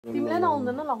तिमीलाई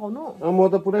नआउँदैन लगाउनु? म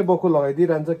त पुरै बक्खु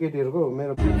लगाइदिइरहन्छ केटीहरूको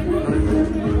मेरो।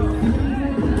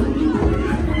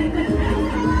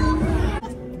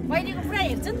 बहिनीको पुरा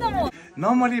हेर्छ नि त म।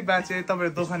 नमरी बाचे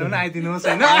तपाईहरु दोकान हुन आइदिनुहोस्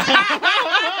हैन।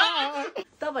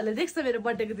 तपाईहरुले देख्छ मेरो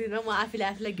बर्थडेको दिनमा म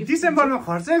आफैलाई गिफ्ट डिसेम्बरमा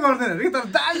खर्चै गर्दैन रे तर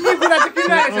दामी कुरा चाहिँ किन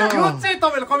आएछ यो चाहिँ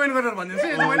तपाईहरुले कमेन्ट गरेर भन्दिनुस्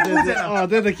है मैले बुझेन।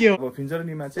 त्यही त के हो फिन्चर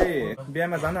निमा चाहिँ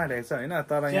बिहामा जान आइरहेको छ हैन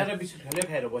तर यहाँ बिस्कुट खाले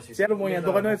खाएर बसेछ। स्यारो म यहाँ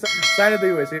दोकानमै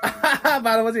 2:30 भएछ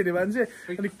 12 बजे हिँड्ने मान्छे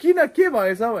अनि किन के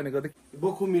भएछ भनेको त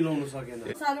बोखु मिलाउनु सकेन।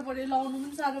 सारो पर्यो लाउनु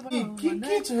पनि सारो पर्यो।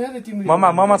 के छ यार तिमी?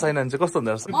 ममा छैन भने चाहिँ कस्तो हुन्छ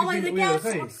जस्तो ममाले त क्या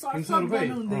सर्ट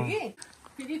गर्नुहुन्थ्यो कि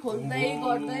फेरि खोल्दै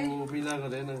गर्दै बिना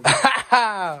गरेन।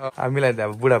 हामीलाई त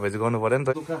अब बुढा भएपछि गर्नु पर्यो नि त।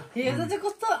 हेर्दा चाहिँ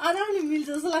कस्तो आरामले मिल्छ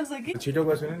जस्तो लाग्छ कि। छिटो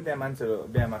गएछ नि त्यहाँ मान्छेहरू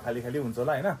बिहामा खाली हुन्छ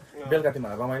होला हैन बेलुका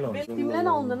तिमीलाई रमाइलो हुन्छ। तिमीलाई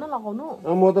नआउँदैन लगाउनु?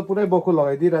 म त पुरै बक्खु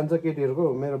लगाइदिइरहन्छ केटीहरूको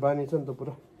मेरो बानी छ नि त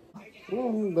पुरा।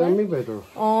 दामी भयो त।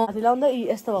 लाउँदा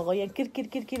यस्तो भएको यहाँ किरकिर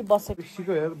किरकिर बसेको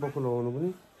सिक्यो यार बक्खु लगाउनु पनि।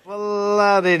 बल्ल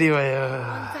रेडी भयो।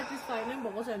 सेटिस्फाई नै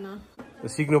भएको छैन।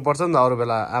 सिक्नु पर्छ नि त अरू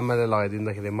बेला आमाले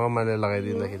लगाइदिँदाखेरि मम्माले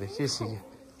लगाइदिँदाखेरि के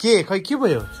सिक्यो के खै के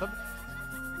भयो?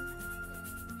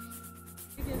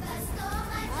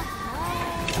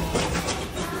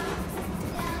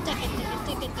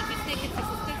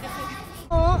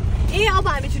 ए अब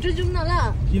हामी छिटो जाउँ न ल।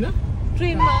 किन?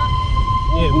 ट्रेनमा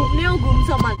घुम्ने हो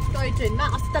घुमसम्म टोय ट्रेनमा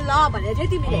अस्ति त ल भनेर चाहिँ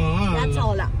तिमीले याद छ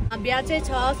होला। बिहा चाहिँ छ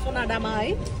सोनाडामा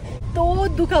है। तो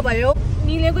दुःख भयो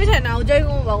मिलेकै छैन।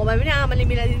 जयगाउँ भएको भए पनि आमाले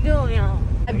मिलाइदिन्थ्यो।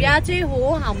 यहाँ बिहा चाहिँ हो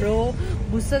हाम्रो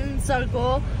भूषण सरको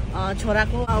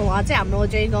छोराको। उहाँ चाहिँ हाम्रो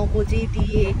जयगाउँको चाहिँ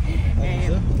टिए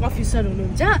अफिसर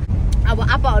हुनुहुन्छ। अब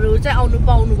आपाहरू चाहिँ आउनु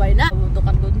पाउनु भएन।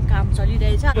 दोकानको काम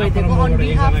चलिरहेछ।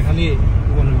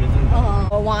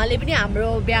 उहाँले पनि हाम्रो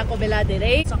बिहाको बेला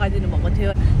धेरै सघाइदिनु भएको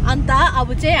थियो। अन्त अब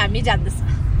चाहिँ हामी जाँदैछ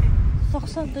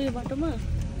सक्छ अन्त यो बाटोमा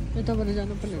यताबाट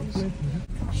जानुपर्ने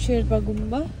शेर्पा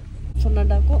गुम्बा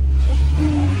सोनादाको।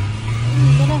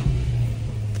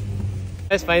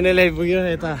 फाइनली आइपुग्यो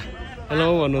यता हेलो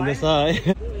भन्नुहुँदैछ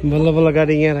है। बल्ल बल्ल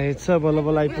गाडी यहाँ रहेछ बल्ल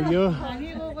बल्ल आइपुग्यो।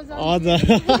 हजुर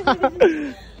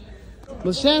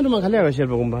म सानोमा खालि आएको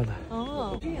शेर्पा गुम्बा त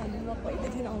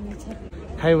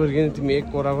खाइबर्किने तिमी एक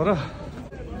कोराबाट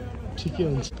ठिकै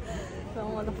हुन्छ।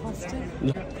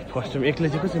 फर्स्ट टाइम एक्लै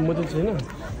चाहिँ कसरी म त छैन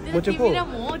म चाहिँ को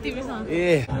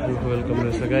ए वेलकम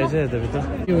रहेछ गाई चाहिँ यताभित्र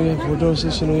फोटो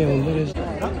सेसन यहाँ हुँदो रहेछ।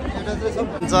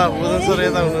 हुन्छ बुझन सर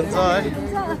यता हुनुहुन्छ है।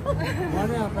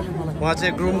 उहाँ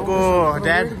चाहिँ ग्रुमको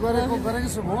ड्याड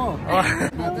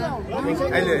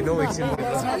अहिले नो एकछिन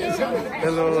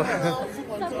हेलो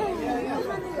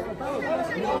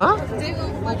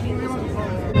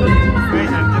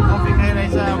कफी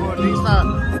खाइरहेछ। अब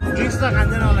ड्रिङ्क्स त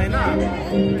खाँदैन होला होइन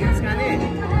ड्रिङ्क्स खाने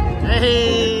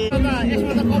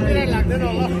यसमा त कपिराइट लाग्दैन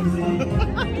होला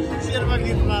शेर्पा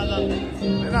गीतमा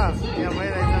होइन यहाँ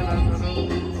भइरहेछ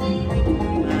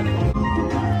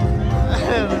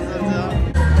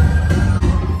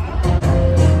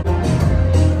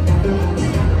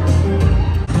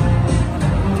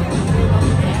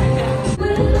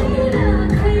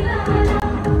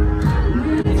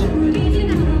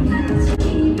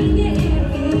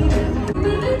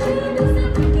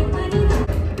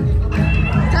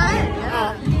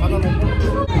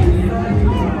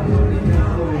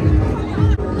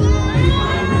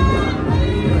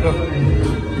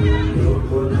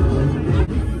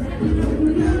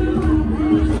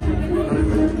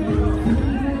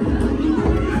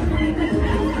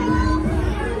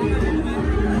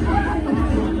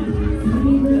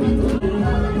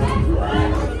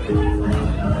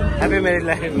Happy married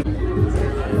life.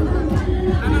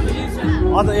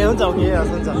 हजुर ए हुन्छ ओके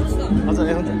हुन्छ हजुर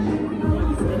ए हुन्छ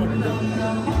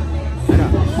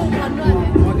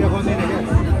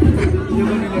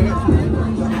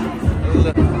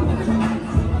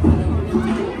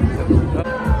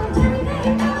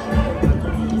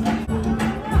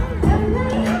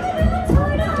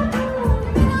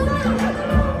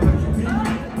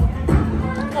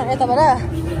यताबाट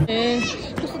ए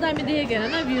कस्तो दामी देखेको हेर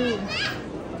न भ्यू।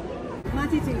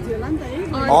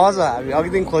 हजुर हामी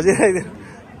अघिदेखि खोजिरहेको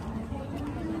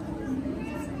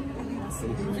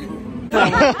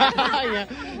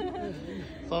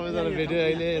सबैजना भेट्यो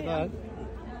अहिले यता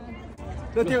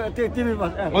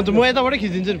अन्त म यताबाटै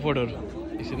खिचिदिन्छु नि फोटोहरू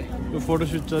यसरी। यो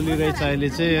फोटोसुट चलिरहेछ अहिले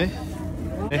चाहिँ है।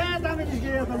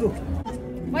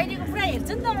 बहिनीको पुरा हेर्छ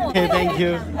नि त म। Thank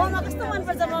you. ममा कस्तो मन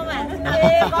पर्छ ममा।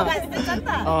 ए ममा जस्तै छ नि त।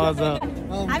 हजुर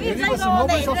हामी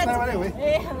जयगाउँदै अलिपुरद्वारमै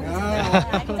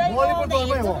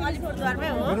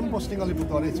हो। मेरो पनि पोस्टिङ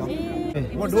अलिपुरद्वारै छ।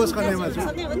 म डोज गर्नेमा छु।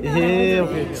 ए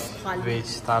ओके भेज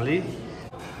थाली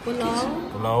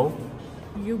पुलाउ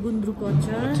यो गुन्द्रुकको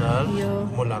अचार, यो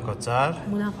मुलाको अचार,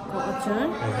 मुलाको अचार,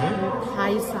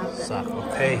 थाई साग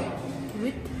ओके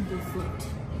with the food.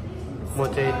 म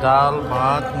चाहिँ दाल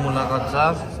भात मुलाको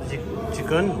अचार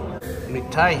चिकन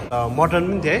मिठाई मटन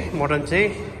पनि थिएँ मटन चाहिँ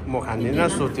म खाँदिनँ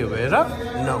सो त्यो भएर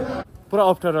नौ पुरा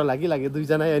अप्ठ्यारो लाग्यो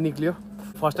दुईजना यहाँ निक्लियो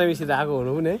फर्स्ट टाइम यसरी आएको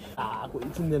हुनु पनि कोही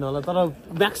चिन्दैन होला तर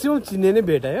म्याक्सिमम चिन्ने नै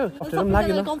भेटायो अप्ठ्यारो पनि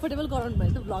लागेन कम्फर्टेबल गराउनु भयो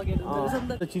नि त भ्लगहरु हुन्छ नि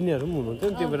त चिन्नेहरू पनि हुनुहुन्थ्यो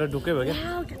नि त्यो भएर ढुक्कै भयो क्या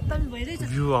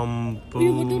भ्यू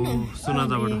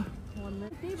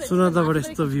सुनादाबाट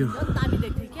यस्तो भ्यू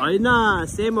होइन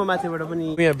सेम हो माथिबाट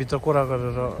पनि यहाँ भित्र कुरा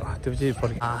गरेर त्यो चाहिँ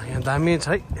फर्क यहाँ दामी छ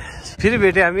है फेरि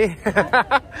भेट्यो हामी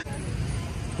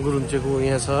गुरुम्चेको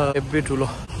यहाँ छ हेब्बे ठुलो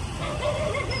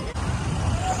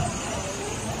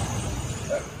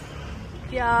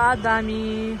क्या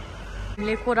दामी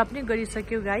हामीले कोरा पनि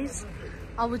गरिसक्यो गाइस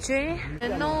अब चाहिँ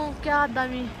हेर्नु क्या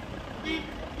दामी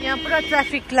यहाँ पुरा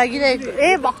ट्राफिक लागिरहेको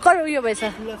ए भर्खर उयो भएछ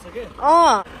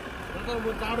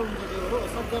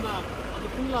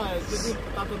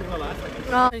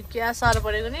क्या साह्रो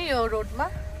परेको नि यो रोडमा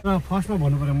फर्स्टमा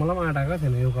भन्नु पर्यो मलाई पनि आँटाएको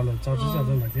थिएन यो कलर चर्चा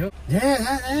भएको थियो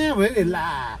भयो नि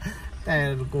ला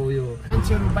टायरको उयो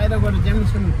मान्छेहरू बाहिर गएर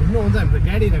जेम्सम्म घुम्नु हुन्छ हाम्रो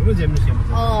गाडी राख्नु जेम्सम्म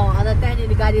अन्त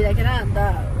त्यहाँनिर गाडी राखेर अन्त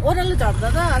ओह्रालो झर्दा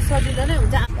त सजिलो नै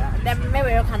हुन्छ ड्याम्मै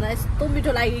भयो खाना यस्तो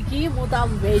मिठो लाग्यो कि म त अब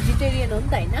भेजिटेरियन हो नि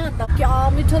त होइन अन्त क्या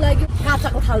मिठो लाग्यो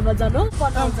काँचाको थालमा जानु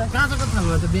बनाउँछ काँचाको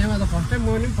थालमा त बिहामा त फर्स्ट टाइम म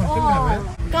पनि फर्स्ट टाइम खाएँ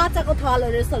काँचाको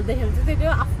थालहरू यस्तोहरू देख्यो भने चाहिँ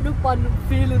त्यो आफ्नोपन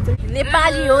फिल हुन्छ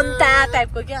नेपाली हो नि त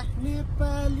टाइपको क्या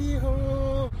नेपाली हो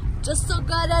जस्तो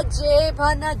गर जे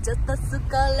भन जस्तो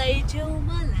सुख लैजाऊ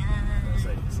मलाई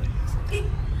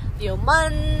यो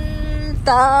मन त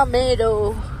मेरो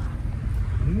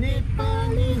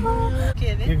नेपाली हो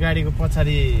यो गाडीको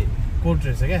पछाडि कोट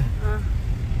रहेछ क्या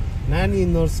नानी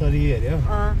नर्सरी अरे हो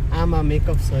आमा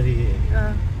मेकअप सरी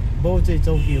बाउ चाहिँ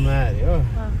चौकीमा अरे हो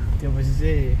त्यो पछि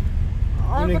चाहिँ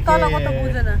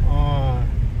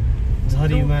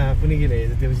झरीमा कुनै के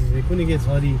रहेछ त्यो पछि चाहिँ कुनै के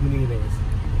झरी कुनै के रहेछ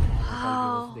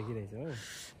देखिरहेछ हो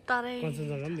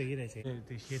कञ्चनजङ्घा पनि देखिरहेछ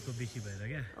त्यो सेतो बेसी भएर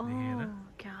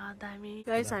क्या दामी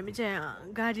गाइस हामी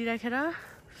चाहिँ गाडी राखेर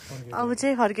अब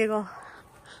चाहिँ फर्केको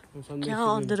क्या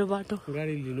अँधेरो बाटो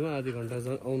गाडी लिनु आधी घन्टा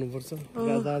आउनुपर्छ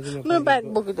ब्याग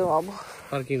बोकिदिउँ अब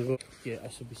पार्किङको के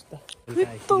असुविस्ता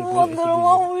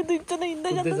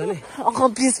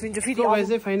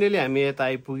फाइनली हामी यता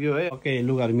आइपुग्यो है ओके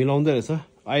लुगाहरू मिलाउँदै रहेछ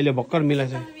अहिले भर्खर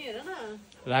मिलाएछ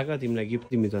राख तिमीलाई गिफ्ट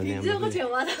तिमी त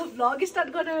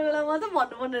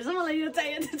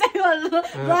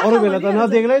अरू बेला त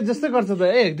नदेख्लै जस्तै गर्छ त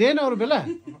ए दिएन अरू बेला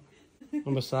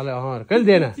साले कहिले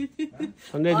दिएन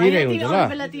अन्त दिइरहेको हुन्छ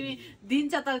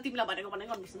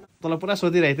तँलाई पुरा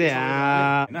सोधिरहेको थिएँ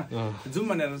जाउँ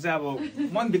भनेर चाहिँ अब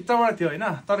मनभित्रबाट थियो होइन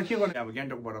तर के गर्ने अब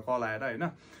गान्तोकबाट कल आएर होइन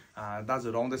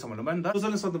दाजुहरू आउँदैछ भन्नुभयो नि त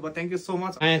सोध्नुभयो thank you so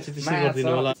much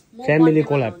family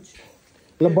collab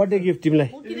ल बर्थडे गिफ्ट तिमीलाई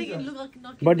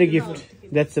birthday gift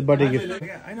that's a birthday gift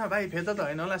होइन भाइ फेदर त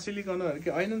होइन होला सिलिकनहरू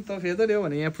के होइन नि त फेदर हो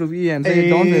भने यहाँ प्रुभ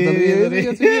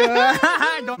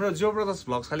जो ब्रदर्स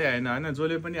भ्लग्स खालि होइन होइन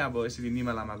जसले पनि अब यसरी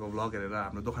निमा लामाको भ्लग हेरेर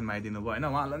हाम्रो दोकानमा आइदिनु भयो होइन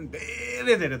उहाँलाई पनि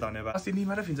धेरै धेरै धन्यवाद अस्ति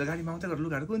निमा र फिन्छ गाडीमा आउँदै गरेर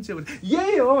लुगाहरू कुन चाहिँ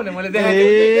यही हो भने मैले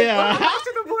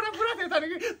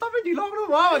तपाईँ ढिलाउनु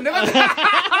भयो भन्ने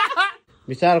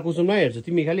बिचारा कुसुममै हेर्छु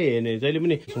तिमी खालि हेर्ने जहिले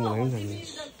पनि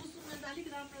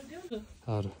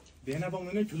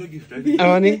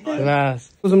अनि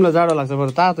कुसुमलाई जाडो लाग्छ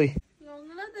बरु तातै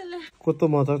कस्तो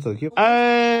मजा छ कि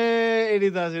एडी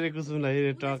दाजुले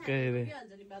कुसुमलाई टक्कै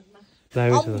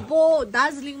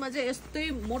दार्जिलिङमा चाहिँ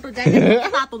यस्तै मोटो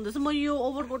ज्याकेट तातो हुँदैछ म यो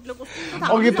ओभरकोटले कस्तो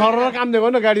अघि थर काम दिएको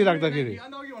न गाडी राख्दाखेरि ए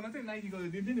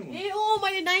ओ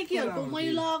मैले नाइकीहरुको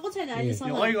मैले लगाएको छैन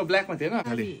अहिलेसम्म अहिलेको ब्ल्याकमा थिएन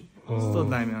खाली कस्तो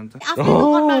दामी हुन्छ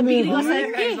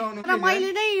र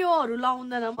मैले नै योहरु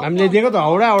लाउँदैन हामीले दिएको त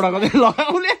हाउडा हाउडा गर्दै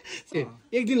लगाउने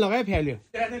एक दिन लगाए फ्याल्यो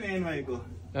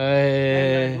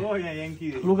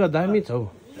लुगा दामी छ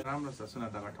हौ राम्रो छ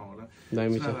सुनादाको ठाउँहरु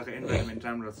दामी छ सुनादाको एन्भाइरोनमेन्ट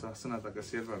राम्रो छ सुनादाको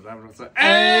शेर्पाहरु राम्रो छ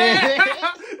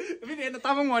फेरि हेर्न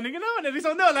तामाङ भन्यो कि न भनेर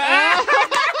रिसाउँदै होला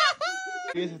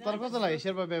तर कस्तो लाग्यो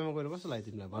शेर्पा बिहामा गएर कस्तो लाग्यो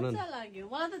तिमीलाई भन न मजा लाग्यो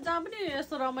मलाई त जहाँ पनि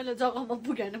यस्तो रमाइलो जग्गामा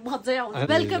पुग्यो भने मजै आउँछ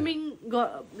वेलकमिङ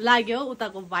लाग्यो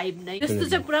उताको भाइब नै त्यस्तो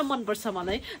चाहिँ पुरा मन पर्छ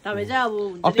मलाई तपाईँ चाहिँ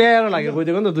अब अप्ठ्यारो लाग्यो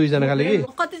गइदिएको नि त दुईजना खाले कि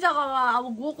कति जग्गामा अब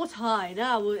गएको छ होइन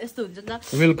अब यस्तो हुन्छ नि त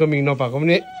वेलकमिङ नपाएको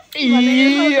पनि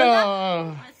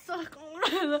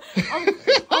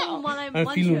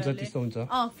फिल हुन्छ त्यस्तो हुन्छ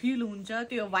फिल हुन्छ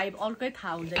त्यो भाइब अर्कै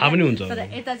थाहा हुन्छ तर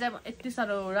यता चाहिँ यति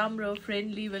साह्रो राम्रो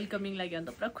फ्रेन्डली वेलकमिङ लाग्यो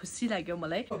अन्त पुरा खुसी लाग्यो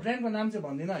मलाई ब्रान्डको नाम चाहिँ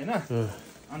भन्दिनँ होइन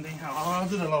अन्त यहाँ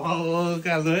हजुर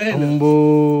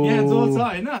यहाँ जो छ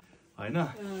होइन होइन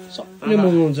सबले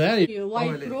मगाउँछ यो वाइ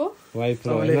प्रो वाइ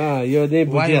प्रो होइन यो नै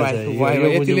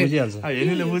बुझिहाल्छ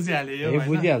हेर्नुले बुझिहाल्यो यो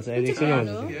बुझिहाल्छ एकछिन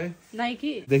आउँछ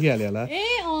नाइकी देखिहाल्यो होला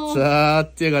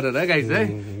सत्य गरेर गाइस है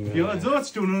यो जो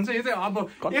हुनुहुन्छ यो चाहिँ अब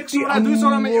 100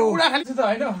 200 मा एउटा खाली छ त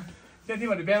होइन त्यति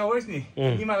भने बिहामा गइस् नि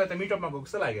निमालाई त मिटअपमा गएको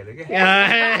जस्तो लाग्यो अरे के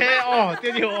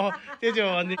त्यति हो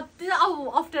अनि अब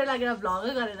अफ्टर लागेर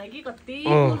भ्लगै गरेर कि कति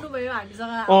बोल्नु भयो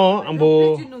हामीसँग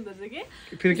चिन्नुहुँदैछ कि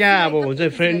फेरि क्या अब हुन्छ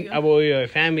फ्रेन्ड अब यो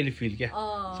फ्यामिली फिल क्या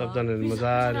सबजनाले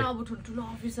मजाले अब ठुल्ठुलो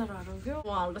अफिसरहरू क्या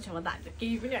उहाँहरूको छेउमा त हामीले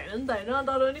केही पनि होइन नि त होइन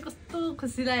तर पनि कस्तो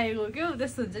खुसी लागेको क्या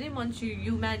त्यस्तो हुन्छ नि मान्छे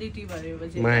ह्युम्यानिटी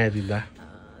भनेपछि माया दिँदा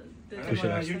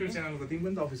युट्युब च्यानलको तिमी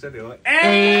पनि त अफिसरै हो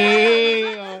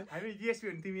हामी डिएसपी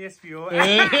हो नि तिमी एसपी हो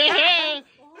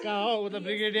कहाँ हो उता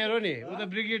ब्रिगेडियर हो नि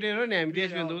हामी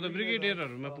डिएसपी हो नि त उता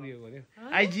ब्रिगेडियरहरूमा पुगेको नि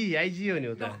आइजी हो नि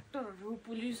उता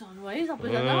पुलिसहरू है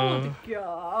सबैजना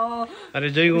अरे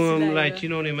जयगाउँलाई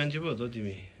चिनाउने मान्छे पो हो त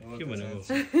तिमी के भनेको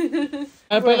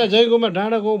पहिला जयगाउँमा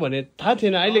डाँडा गाउँ भने थाहा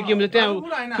थिएन अहिले के भन्छ त्यहाँ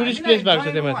टुरिस्ट प्लेस भएको छ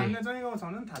त्यहाँ माथि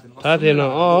थाहा थिएन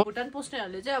भुटान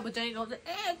पस्नेहरूले चाहिँ अब जयगाउँ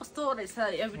चाहिँ कस्तो रहेछ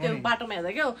त्यो बाटोमा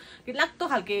हेर्दा क्या लाग्दो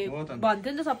खालके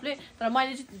भन्थ्यो नि त सबले तर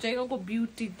मैले चाहिँ जयगाउँको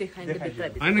ब्युटी देखाएँ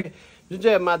होइन जुन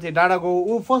चाहिँ माथि डाँडा गाउँ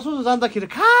ऊ फर्स्ट जाँदाखेरि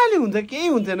खाली हुन्छ केही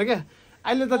हुन्थेन क्या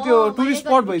अहिले त त्यो टुरिस्ट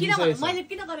स्पट भइदिन्छ मैले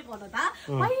किन गरेको भन्दा त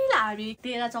पहिला हामी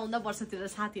 13-14 वर्षतिर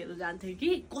साथीहरू जान्थ्यौँ कि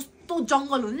कस्तो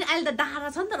जङ्गल हुन्थ्यो अहिले त डाँडा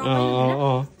छ नि त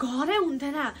घरै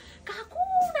हुन्थेन कहाँ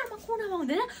कुनामा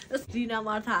हुँदैन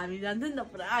दिनमा अर्थ हामी जान्थ्यौँ नि त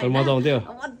पुरा मजा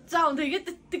आउँथ्यो कि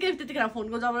त्यतिखेर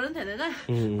फोनको जमाना पनि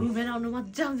थिएन घुमेर आउनु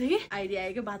मजा आउँथ्यो कि आइडिया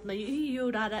आयो कि बादमा यो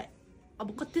डाँडा अब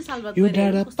कति साल बाद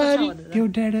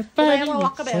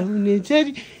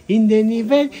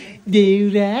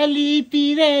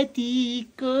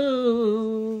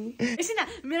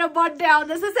मेरो बर्थडे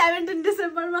आउँदैछ 17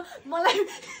 डिसेम्बरमा मलाई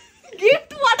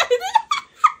गिफ्ट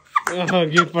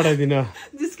पठाइदिन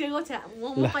जिस्केको छ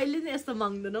म कहिले नि यस्तो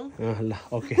माग्दैनौ ल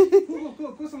ओके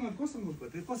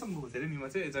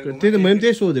त्यही त मैले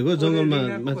त्यही सोधेको जङ्गलमा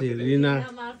माथि रिना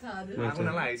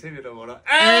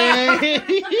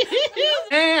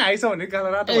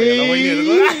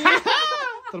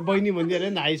तर बहिनी भनिदियो अरे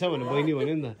नि त आइछ भने बहिनी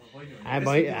भन्यो नि त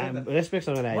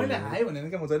रेस्पेक्टसँग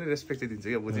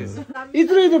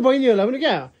यत्रो बहिनीहरूलाई पनि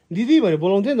क्या दिदी भनेर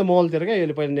बोलाउँथ्यो नि त मलतिर क्या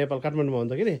यसले पहिला नेपाल काठमाडौँमा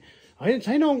हुँदाखेरि होइन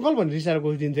छैन अङ्कल भनेर रिसाएर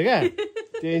गइदिन्थ्यो क्या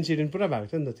त्यो इन्सिडेन्ट पुरा भएको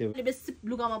थियो नि त त्यो बेसी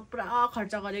लुगामा पुरा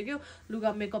खर्च गरेँ क्या लुगा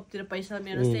मेकअपतिर पैसा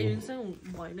मेरो सेभिङ्स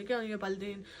भएन क्या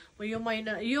योपालिदेखि यो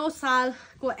महिना यो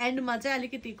सालको एन्डमा चाहिँ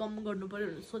अलिकति कम गर्नु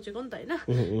पर्यो सोचेको नि त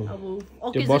होइन अब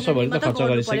वर्षभरि त खर्च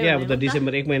गरिसकेँ अब त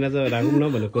डिसेम्बर 1 महिना त राखौँ न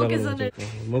भन्ने कुरा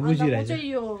म बुझिरहेको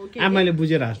छु आमाले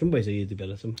बुझेर हाँस्नु पनि भइसक्यो यति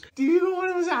बेलासम्म तिम्रो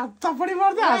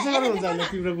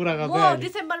कुरा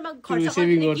डिसेम्बरमा खर्च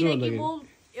किनकि म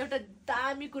एउटा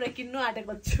दामी कुरा किन्नु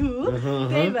आँटेको छु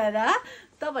त्यही भएर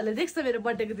तपाईँहरूले देख्छ मेरो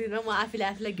बर्थडेको दिनमा म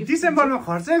आफूलाई गिफ्ट डिसेम्बरमा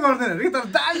खर्चै गर्दैन अरे तर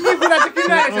दामी कुरा चाहिँ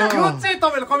किन आएछ त्यो चाहिँ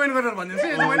तपाईँले कमेन्ट गरेर भनिदिनुहोस्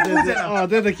है मैले बुझेन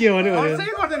त्यो त के भन्यो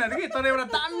खर्चै गर्दैन अरे कि तर एउटा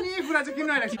दामी कुरा चाहिँ किन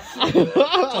आइरहेको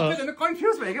छ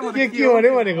कन्फ्युज भयो क्या म के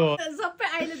भन्यो भनेको सबै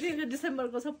अहिले देखिको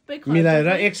डिसेम्बरको सबै मिलाएर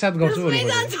एकसाथ गर्छु भनेको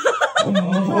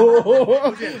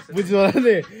बुझ्नु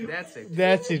नि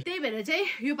त्यही भएर चाहिँ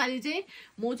योपालि चाहिँ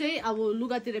म चाहिँ अब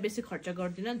लुगातिर बेसी खर्च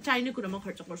गर्दिनँ चाहिने कुरामा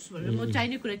खर्च गर्छु भनेर म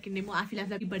चाहिने कुरा किन्ने म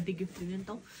आफूलाई बर्थडे गिफ्ट दिने नि त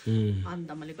अन्त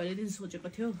मैले कहिलेदेखि सोचेको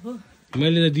थियो हो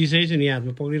मैले त दिसै छु नि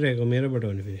हातमा पक्रिरहेको मेरोबाट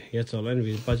हो नि फेरि याद छ होला नि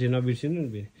फेरि पछि नबिर्सिनु नि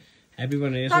फेरि ह्याप्पी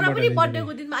बर्थडे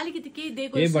बर्थडेको दिनमा अलिकति केही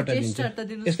दिएको जेस्चर त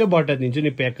दिनु यसको बट्टा दिन्छु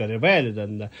नि प्याक गरेर भइहाल्यो त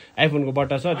अन्त आइफोनको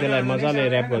बट्टा छ त्यसलाई मजाले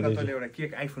ऱ्याप गरिदिन्छु एउटा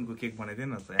केक आइफोनको केक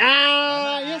बनाइदिनु न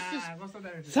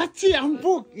साच्ची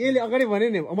अम्पु यसले अगाडि भने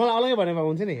नि मलाई अलगै भने भए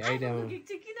हुन्छ नि आइडियामा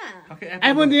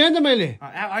आइफोन दिएँ नि त मैले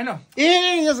होइन ए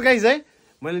यस गाइज है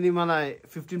मैले नि मलाई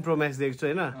 15 प्रो म्याक्स दिएको छु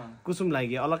होइन कुसुम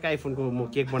लागि अलग्गै आइफोनको म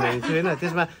केक बनाएको छु होइन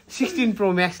त्यसमा 16 प्रो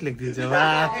म्याक्स लेखिदिन्छु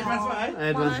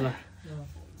एडभान्समा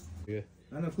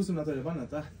कुसुम नतले भन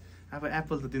त अब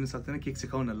एप्पल त दिनु सक्दैन केक चाहिँ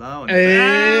खाउन ल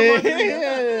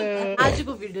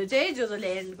आजको भिडियो चाहिँ जसले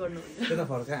एन्ड गर्नु त्यता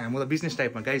फरक हाम्रो त बिजनेस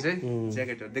टाइपमा गाइस है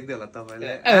ज्याकेटहरु देख्दै होला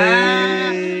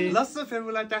तपाईले लस्स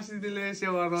फेबुला टासी दिले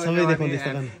सेवा र सबै देखाउँदैछ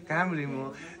कामरी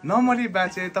म नमरी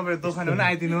बाचे तपाईले दोकान हुन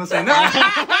आइदिनुहोस् हैन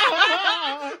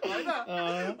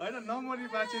हैन नमरी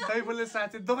बाचे दैबोले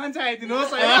साथी दोकान चाहिँ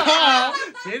आइदिनुहोस् हैन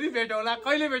फेरि भेटौला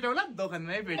कहिले भेटौला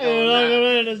दोकानमै भेटौला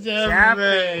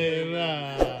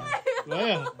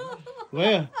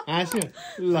भयो हाँस्यो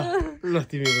ल ल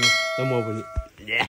तिमी पनि म पनि